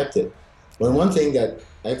 Schwarzenegger kept it. But one thing that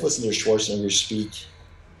I've listened to Schwarzenegger speak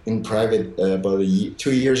in private about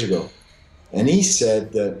 2 years ago, and he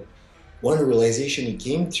said that one realization he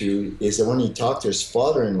came to is that when he talked to his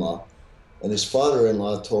father-in-law, and his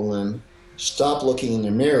father-in-law told him, stop looking in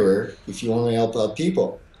the mirror if you want to help out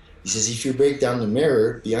people. He says, if you break down the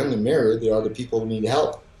mirror, behind the mirror, there are the people who need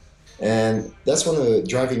help. And that's one of the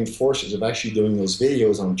driving forces of actually doing those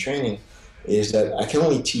videos on training, is that I can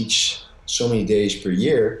only teach so many days per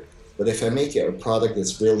year, but if I make it a product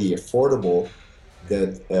that's really affordable,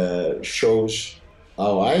 that shows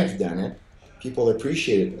how I've done it, people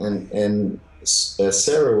appreciate it. And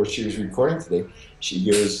Sarah, what she was recording today, she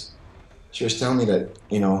was telling me that,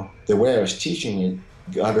 the way I was teaching it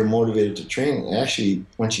got her motivated to train. And actually,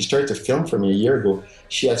 when she started to film for me a year ago,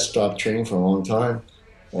 she had stopped training for a long time.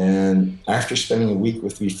 And after spending a week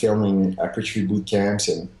with me filming hypertrophy boot camps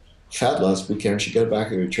and fat loss boot camps, she got back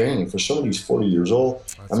to her training. For somebody who's 40 years old,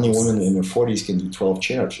 how many women in their 40s can do 12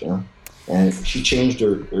 chin-ups, And she changed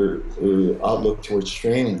her outlook towards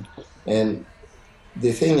training. And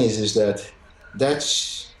the thing is that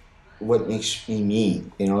that's what makes me.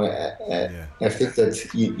 I think that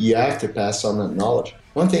you have to pass on that knowledge.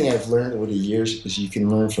 One thing I've learned over the years is you can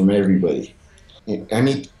learn from everybody. I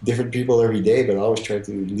meet different people every day, but I always try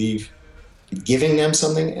to leave giving them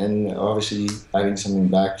something and obviously having something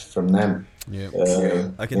back from them. Yeah,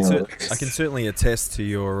 I can certainly attest to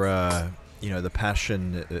your the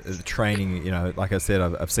passion, the training. Like I said,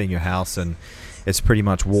 I've seen your house, and it's pretty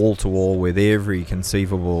much wall to wall with every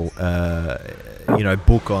conceivable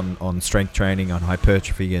book on strength training, on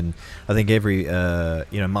hypertrophy, and I think every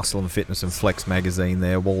Muscle and Fitness and Flex magazine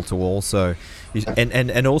there, wall to wall. So,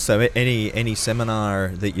 and also any seminar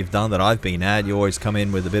that you've done that I've been at, you always come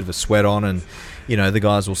in with a bit of a sweat on, and the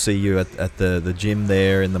guys will see you at the gym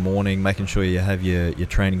there in the morning, making sure you have your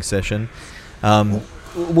training session.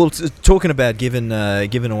 Well, talking about giving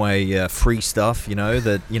away free stuff, it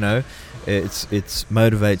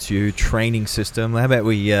motivates you. Training system. How about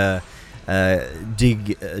we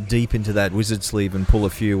dig deep into that wizard sleeve and pull a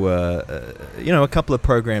few, a couple of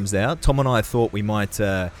programs out. Tom and I thought we might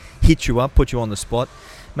hit you up, put you on the spot.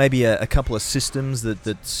 Maybe a couple of systems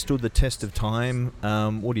that stood the test of time.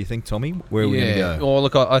 What do you think, Tommy? Where are we going to go? Well,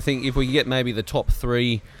 look, I think if we get maybe the top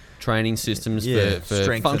 3 training systems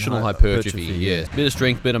for functional hypertrophy. Yeah, bit of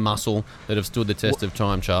strength, bit of muscle that have stood the test of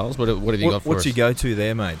time. Charles, what have you got for us? What's your go-to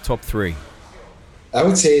there, mate? Top 3. I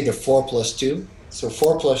would say the 4+2. So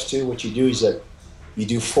 4+2, what you do is that you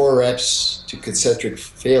do 4 reps to concentric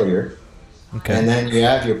failure, and then you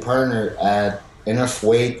have your partner add enough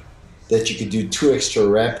weight that you could do 2 extra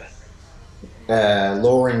reps,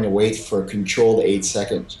 lowering the weight for a controlled 8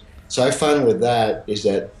 seconds. So I find with that is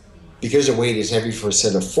that because the weight is heavy for a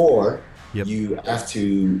set of 4, you have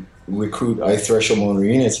to recruit high threshold motor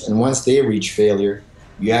units, and once they reach failure,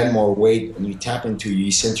 you add more weight and you tap into your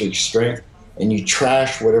eccentric strength and you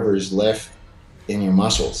trash whatever is left in your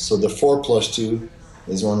muscles. So the 4+2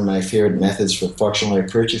 is one of my favorite methods for functional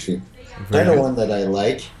hypertrophy. The other one that I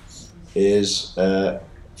like is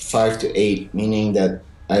 5 to 8, meaning that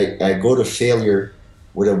I go to failure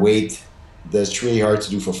with a weight that's really hard to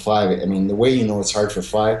do for 5. I mean, the way you know it's hard for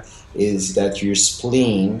 5 is that your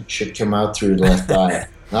spleen should come out through the left eye.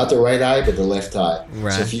 Not the right eye, but the left eye.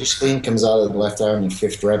 Right. So if your spleen comes out of the left eye on your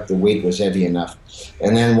 5th rep, the weight was heavy enough.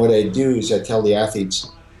 And then what I do is I tell the athletes,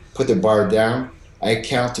 put the bar down, I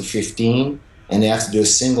count to 15, and they have to do a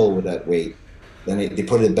single with that weight. Then they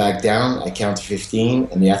put it back down, I count to 15,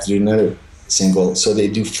 and they have to do another single. So they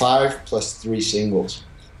do 5 plus 3 singles.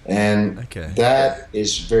 And that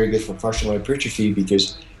is very good for functional hypertrophy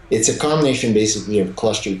because it's a combination basically of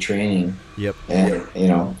cluster training. And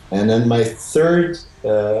and then my third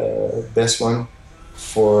best one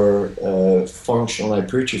for functional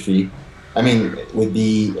hypertrophy, would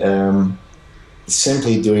be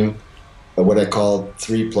simply doing what I call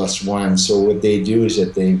 3+1. So what they do is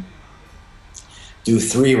that they do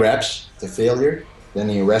 3 reps to failure, then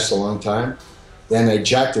they rest a long time, then they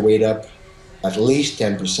jack the weight up at least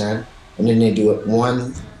 10%, and then they do it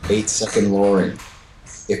 1 8-second lowering.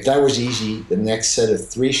 If that was easy, the next set of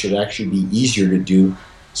 3 should actually be easier to do.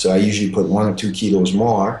 So I usually put 1 or 2 kilos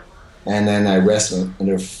more, and then I rest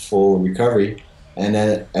under full recovery, and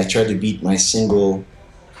then I try to beat my single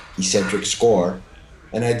eccentric score,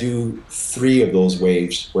 and I do 3 of those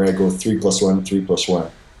waves where I go 3+1,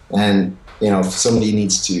 3+1. And if somebody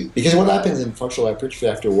needs to, because what happens in functional hypertrophy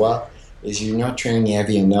after a while is you're not training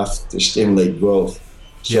heavy enough to stimulate growth.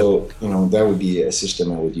 So, that would be a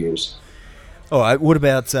system I would use. All right, what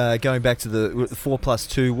about going back to the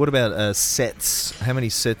 4+2, what about sets? How many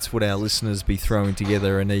sets would our listeners be throwing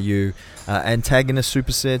together? And are you antagonist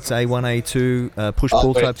supersets, A1, A2,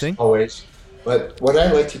 push-pull type thing? Always. But what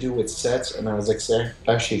I like to do with sets, and I was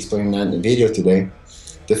actually explaining that in the video today,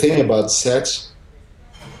 the thing about sets,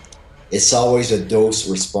 it's always a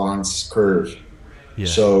dose-response curve. Yeah.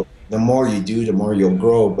 So the more you do, the more you'll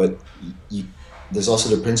grow, but there's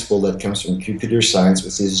also the principle that comes from computer science,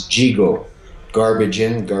 which is GIGO. Garbage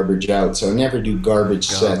in, garbage out. So I never do garbage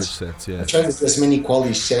sets. I try to do as many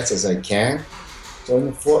quality sets as I can. So in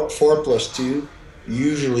the 4+2,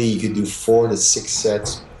 usually you could do 4 to 6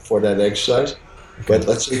 sets for that exercise. But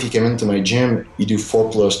let's say if you come into my gym, you do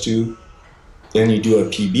 4+2, then you do a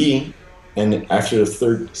PB, and after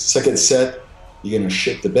the second set, you're gonna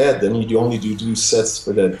shit the bed. Then you only do 2 sets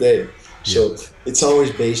for that day. So it's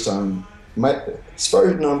always based on as far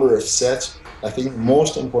as number of sets. I think the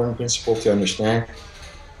most important principle to understand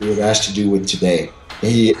it has to do with today.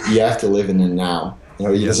 You have to live in the now.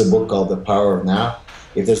 There's a book called The Power of Now.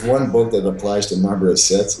 If there's one book that applies to number of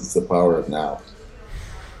sets, it's The Power of Now.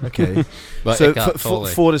 Okay. So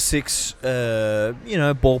 4 to 6,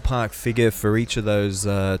 ballpark figure for each of those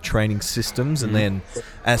training systems, and then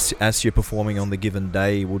as you're performing on the given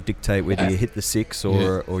day, will dictate whether you hit the 6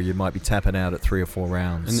 or you might be tapping out at 3 or 4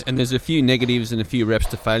 rounds. And there's a few negatives and a few reps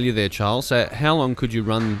to failure there, Charles. So how long could you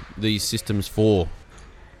run these systems for?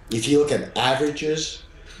 If you look at averages,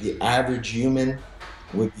 the average human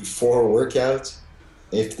would be 4 workouts.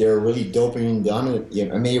 If they're really dopamine dominant,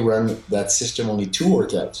 I may run that system only 2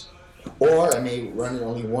 workouts. Or I may run it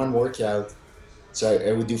only 1 workout. So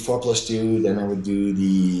I would do 4+2, then I would do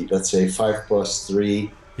the, let's say,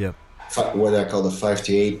 5+3. Yep. What I call the 5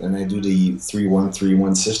 to 8, and I do the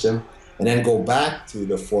 3-1-3-1 system, and then go back to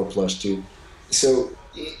the 4+2. So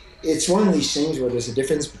it's one of these things where there's a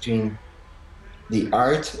difference between the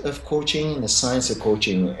art of coaching and the science of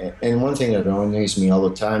coaching. And one thing that annoys me all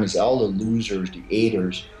the time is all the losers, the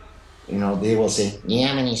haters, they will say, "You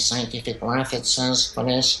have any scientific references for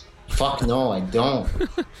this?" Fuck no, I don't.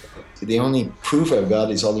 The only proof I've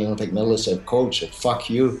got is all the Olympic medalists I've coached, so fuck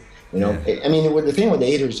you. You know, I mean, the thing with the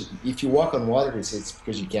haters, if you walk on water, it's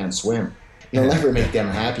because you can't swim. You'll never make them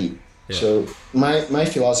happy. Yeah. So my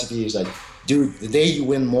philosophy is like, dude, the day you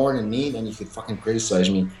win more than me, then you could fucking criticize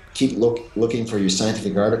me. Keep looking for your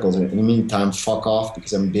scientific articles. In the meantime, fuck off,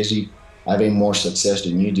 because I'm busy having more success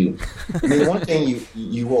than you do. I mean, one thing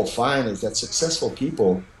you will find is that successful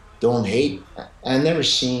people don't hate. I've never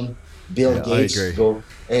seen Bill Gates go,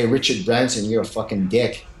 "Hey, Richard Branson, you're a fucking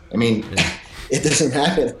dick." I mean, it doesn't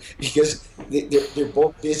happen because they're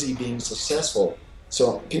both busy being successful.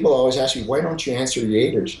 So people always ask me, why don't you answer your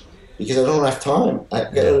haters? Because I don't have time.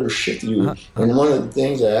 I've got other shit to do. And one of the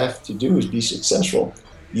things I have to do is be successful.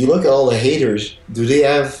 You look at all the haters, do they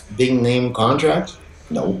have big name contracts?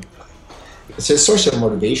 No. It's a source of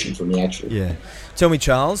motivation for me, actually. Yeah. Tell me,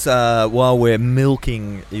 Charles, while we're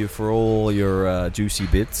milking you for all your juicy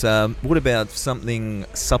bits, what about something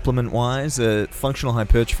supplement-wise? Functional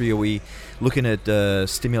hypertrophy, are we looking at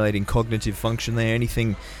stimulating cognitive function there?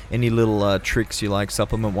 Any little tricks you like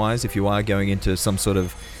supplement-wise if you are going into some sort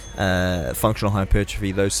of functional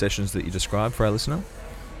hypertrophy, those sessions that you described for our listener?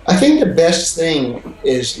 I think the best thing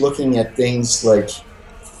is looking at things like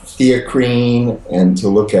theocrine and to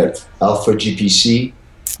look at alpha GPC.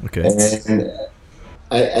 Okay. And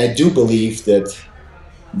I do believe that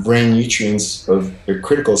brain nutrients are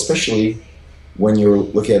critical, especially when you're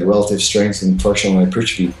looking at relative strength and functional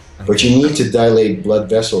hypertrophy. But you need to dilate blood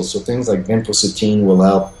vessels. So things like vinpocetine will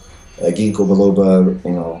help, ginkgo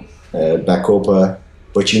biloba, bacopa.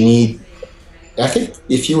 But you need, I think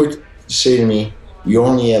if you were to say to me, you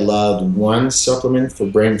only allowed one supplement for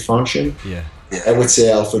brain function, I would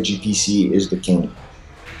say alpha GPC is the king.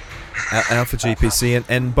 Alpha GPC,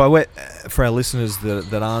 and by what, for our listeners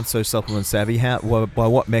that aren't so supplement savvy, by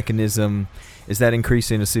what mechanism is that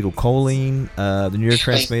increasing acetylcholine, the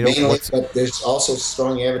neurotransmitter? But there's also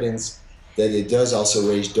strong evidence that it does also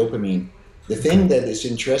raise dopamine. The thing that is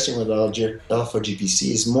interesting with alpha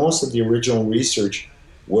GPC is most of the original research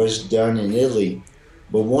was done in Italy.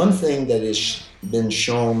 But one thing that has been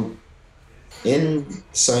shown in the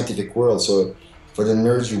scientific world, so for the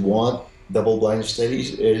nerds who want double-blind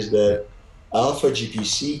studies, is that alpha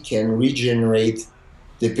GPC can regenerate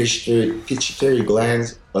the pituitary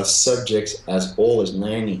glands of subjects as old as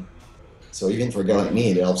 90. So even for a guy like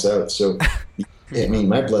me, it helps out. So, I mean,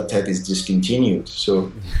 my blood type is discontinued.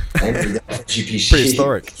 So I need alpha GPC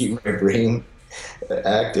to keep my brain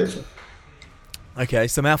active. Okay,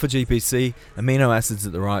 some alpha GPC, amino acids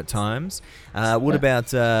at the right times. What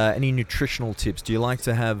about any nutritional tips? Do you like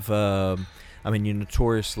to have, you're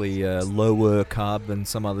notoriously lower carb than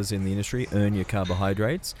some others in the industry, earn your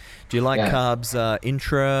carbohydrates. Do you like carbs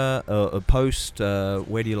intra or post?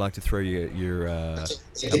 Where do you like to throw your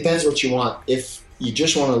It depends what you want. If you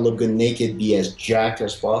just want to look good naked, be as jacked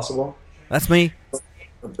as possible. That's me.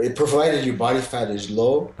 Provided your body fat is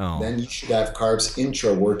low, then you should have carbs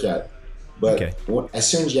intra-workout. But as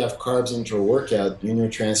soon as you have carbs intra-workout, your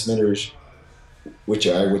neurotransmitters, which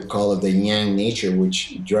I would call it the yang nature,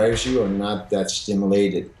 which drives you, are not that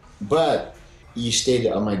stimulated. But you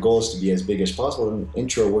stated, my goal is to be as big as possible, and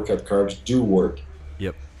intra-workout carbs do work.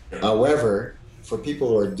 Yep. However, for people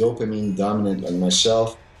who are dopamine dominant like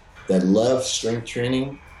myself, that love strength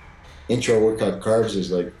training, intra-workout carbs is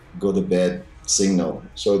like go to bed signal.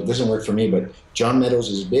 So it doesn't work for me, but John Meadows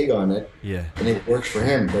is big on it, and it works for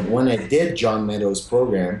him. But when I did John Meadows'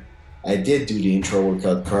 program, I did do the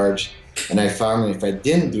intra-workout carbs, and I found that if I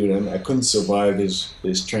didn't do them, I couldn't survive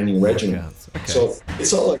his training regimen. Okay. So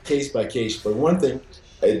it's all a case by case. But one thing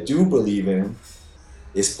I do believe in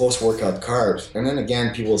is post-workout carbs. And then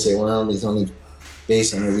again, people say, well, it's only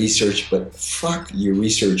based on the research, but fuck your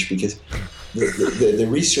research, because the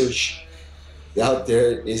research out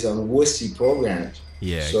there is on wussy programs.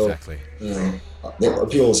 Yeah, so, exactly.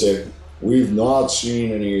 People say, we've not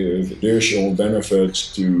seen any additional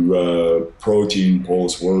benefits to protein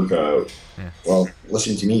post-workout. Yeah. Well,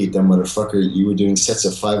 listen to me, you dumb motherfucker. You were doing sets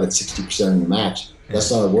of 5 at 60% in the match. That's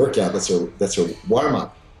not a workout. That's a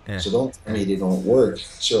warm-up. Yeah. So don't tell me they don't work.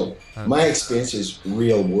 So my experience is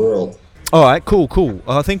real world. All right, cool.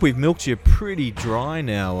 I think we've milked you pretty dry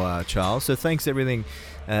now, Charles. So thanks everything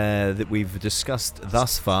that we've discussed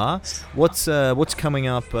thus far. What's coming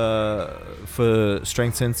up for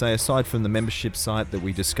Strength Sensei aside from the membership site that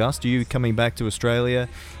we discussed? Are you coming back to Australia?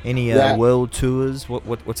 Any world tours?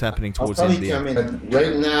 What's happening towards the end of the year?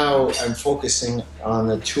 Right now, I'm focusing on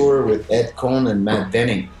a tour with Ed Cohn and Matt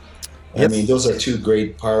Benning. Yep. I mean, those are two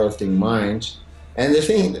great powerlifting minds. And the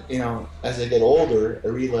thing, as I get older, I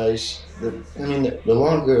realize that, the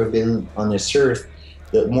longer I've been on this earth,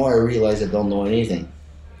 the more I realize I don't know anything.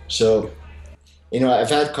 So I've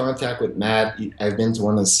had contact with Matt. I've been to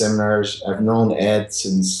one of the seminars. I've known Ed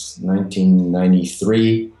since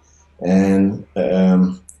 1993. And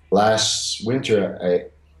last winter, I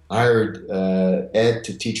hired Ed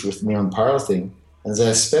to teach with me on powerlifting. And as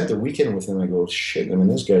I spent the weekend with him, I go, shit,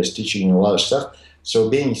 this guy's teaching me a lot of stuff. So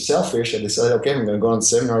being selfish, I decided, okay, I'm going to go on a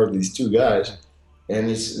seminar with these two guys. And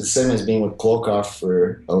it's the same as being with Klokov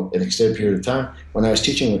for an extended period of time. When I was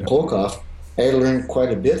teaching with Klokov, I learned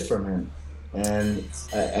quite a bit from him. And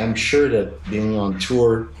I'm sure that being on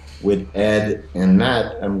tour with Ed and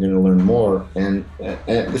Matt, I'm going to learn more. And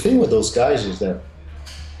the thing with those guys is that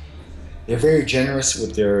they're very generous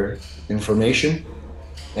with their information.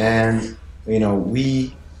 And,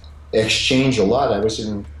 we exchange a lot. I was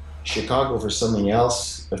in Chicago for something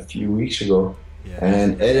else a few weeks ago. Yeah.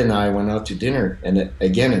 And Ed and I went out to dinner. And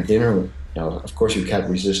again, at dinner, of course, you can't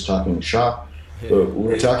resist talking shop. Yeah. But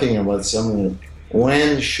we're talking about something.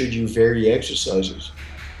 When should you vary exercises?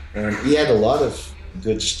 And he had a lot of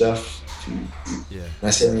good stuff to. Yeah. I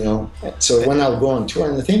said, so when I'll go on tour,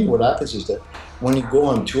 and the thing what happens is that when you go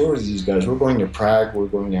on tour with these guys, we're going to Prague, we're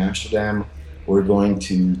going to Amsterdam, we're going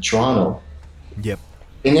to Toronto. Yep.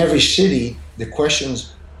 In every city, the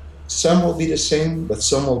questions, some will be the same, but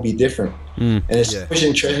some will be different. And it's always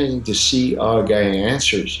interesting to see how a guy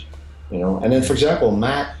answers, And then, for example,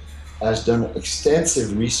 Matt has done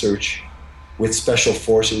extensive research with special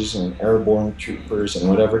forces and airborne troopers and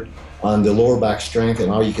whatever on the lower back strength and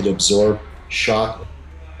how you could absorb shock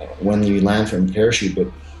when you land from a parachute. But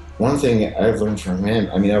one thing I've learned from him,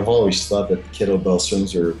 I've always thought that the kettlebell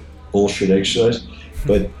swings are bullshit exercise,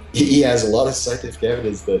 but he has a lot of scientific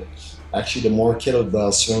evidence that actually the more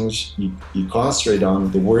kettlebell swings you concentrate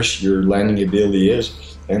on, the worse your landing ability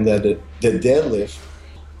is, and that the deadlift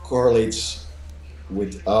correlates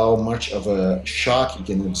with how much of a shock you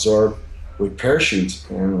can absorb with parachutes.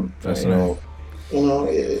 And that's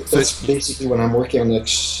basically what I'm working on the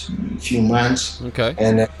next few months. Okay.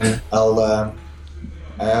 And then I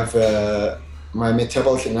have my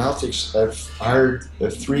metabolic analytics. I've hired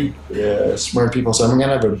 3 smart people, so I'm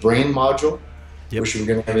gonna have a brain module, which we're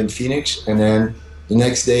gonna have in Phoenix, and then the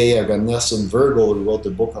next day I've got Nelson Virgil, who wrote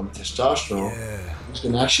the book on testosterone. Who's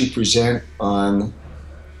gonna actually present on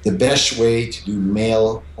the best way to do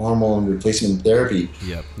male hormone replacement therapy.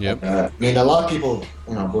 A lot of people,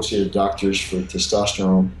 go see the doctors for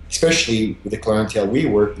testosterone, especially with the clientele we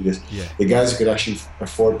work, because the guys who could actually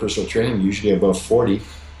afford personal training, usually above 40,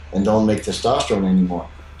 and don't make testosterone anymore.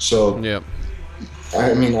 So, I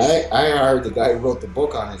hired the guy who wrote the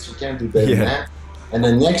book on it, so you can't do better than that. And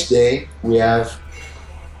the next day, we have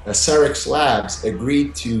Cyrex Labs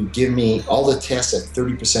agreed to give me all the tests at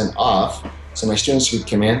 30% off. So my students would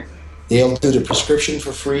come in, they'll do the prescription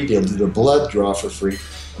for free, they'll do the blood draw for free,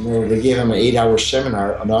 and then they gave them an 8-hour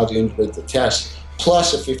seminar on how to integrate the test,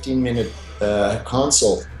 plus a 15-minute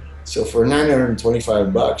consult. So for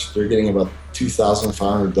 $925, they're getting about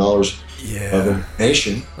 $2,500 of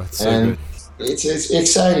information. That's so good. It's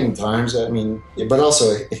exciting times. But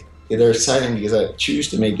also they're exciting because I choose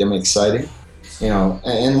to make them exciting.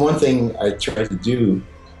 And one thing I try to do,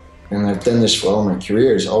 and I've done this for all my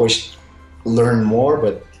career, is always learn more.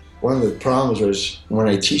 But one of the problems was when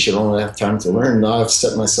I teach, I don't have time to learn. Now I've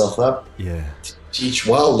set myself up to teach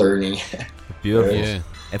while learning. Beautiful. Yeah.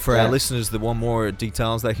 And for our listeners that want more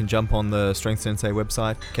details, they can jump on the Strength Sensei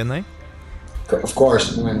website, can they? Of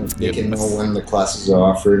course, when they can know when the classes are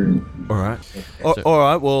offered. All right. All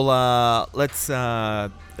right. Well, let's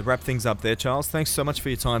wrap things up there, Charles. Thanks so much for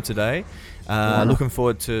your time today. Looking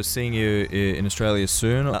forward to seeing you in Australia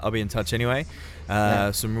soon. I'll be in touch anyway.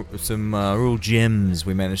 Some real gems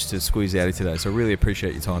we managed to squeeze out of today. So really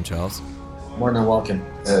appreciate your time, Charles. More than welcome.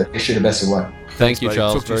 Wish you the best of luck. Thanks you,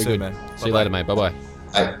 Charles. Talk to you soon, man. See you later, mate. Bye-bye.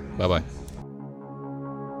 Bye. Bye-bye.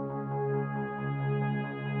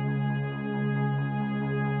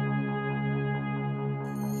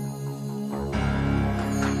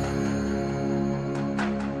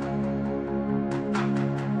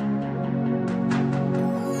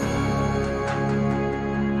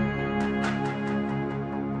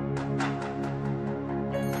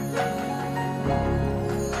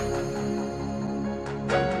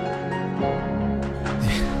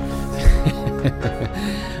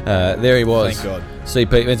 There he was. Thank God.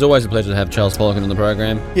 CP, it's always a pleasure to have Charles Poliquin on the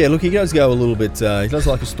program. Yeah, look, he does go a little bit. He does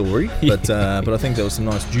like a story, but I think there was some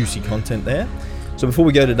nice juicy content there. So before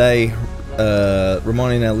we go today,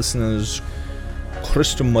 reminding our listeners,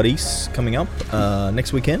 Christian Maurice coming up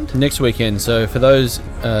next weekend. Next weekend. So for those,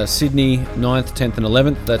 Sydney 9th, 10th and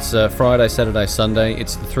 11th, that's Friday, Saturday, Sunday.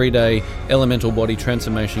 It's the 3-day Elemental Body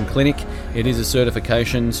Transformation Clinic. It is a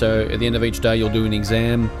certification, so at the end of each day you'll do an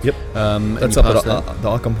exam. Yep. That's up at the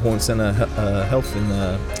Icon Point Centre Health in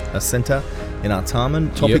the centre in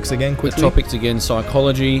Artarmon. Topics again, quickly. The topics again,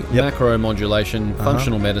 psychology, macromodulation,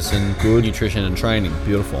 functional medicine, nutrition and training.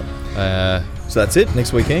 Beautiful. So that's it,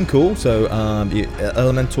 next weekend, cool. So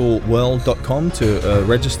elementalworld.com to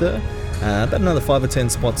register. About another 5 or 10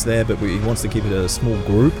 spots there, but he wants to keep it a small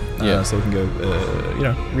group, so we can go,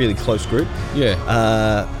 really close group. Yeah.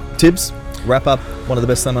 Tibbs, wrap up one of the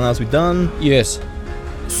best seminars we've done. Yes.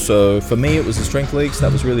 So for me, it was the strength leagues. That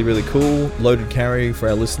was really, really cool. Loaded carry for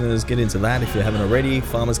our listeners. Get into that if you haven't already.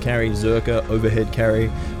 Farmers carry, Zerka, overhead carry.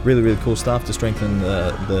 Really, really cool stuff to strengthen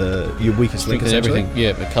your weakest link, essentially. Everything.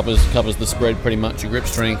 Yeah, it covers the spread pretty much. Your grip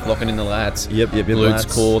strength, locking in the lats. Yep. Glutes,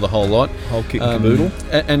 core, the whole lot. Whole kit and caboodle.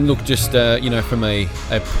 And look, just from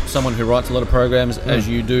someone who writes a lot of programs, as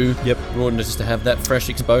you do, Rawdon, just to have that fresh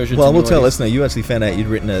exposure. Well, we'll tell listener, you actually found out you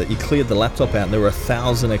cleared the laptop out, and there were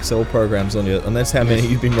 1,000 Excel programs on you, and that's how many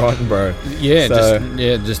you've been writing, bro. Yeah,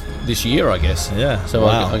 just this year, I guess. Yeah. So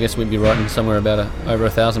I guess we'd be writing somewhere about over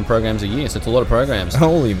 1,000 programs a year. So it's a lot of programs.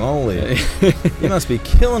 Holy moly! You must be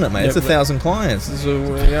killing it, mate. It's 1,000 clients. It's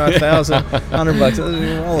 1,000,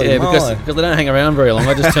 $100. Holy because they don't hang around very long.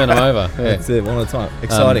 I just turn them over. Yeah. That's it, one at a time.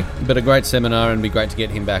 Exciting. But a great seminar, and it'd be great to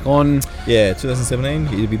get him back on. Yeah, 2017.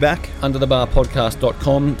 He'll be back.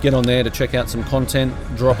 Underthebarpodcast.com. Get on there to check out some content.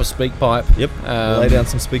 Drop a speak pipe. Yep. Lay down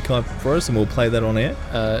some speak pipe for us, and we'll play that on air.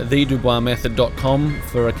 TheDuboisMethod.com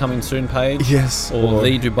for a coming soon page. Yes. Or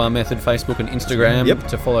The Dubois Method Facebook and Instagram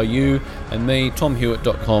to follow you and me,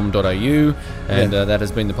 tomhewitt.com.au, and that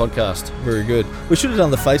has been the podcast. Very good. We should have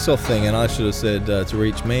done the face-off thing, and I should have said to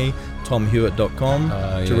reach me,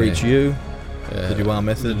 tomhewitt.com, to reach you, The Dubois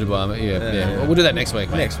Method. Well, we'll do that next week,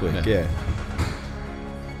 mate. Next week, yeah.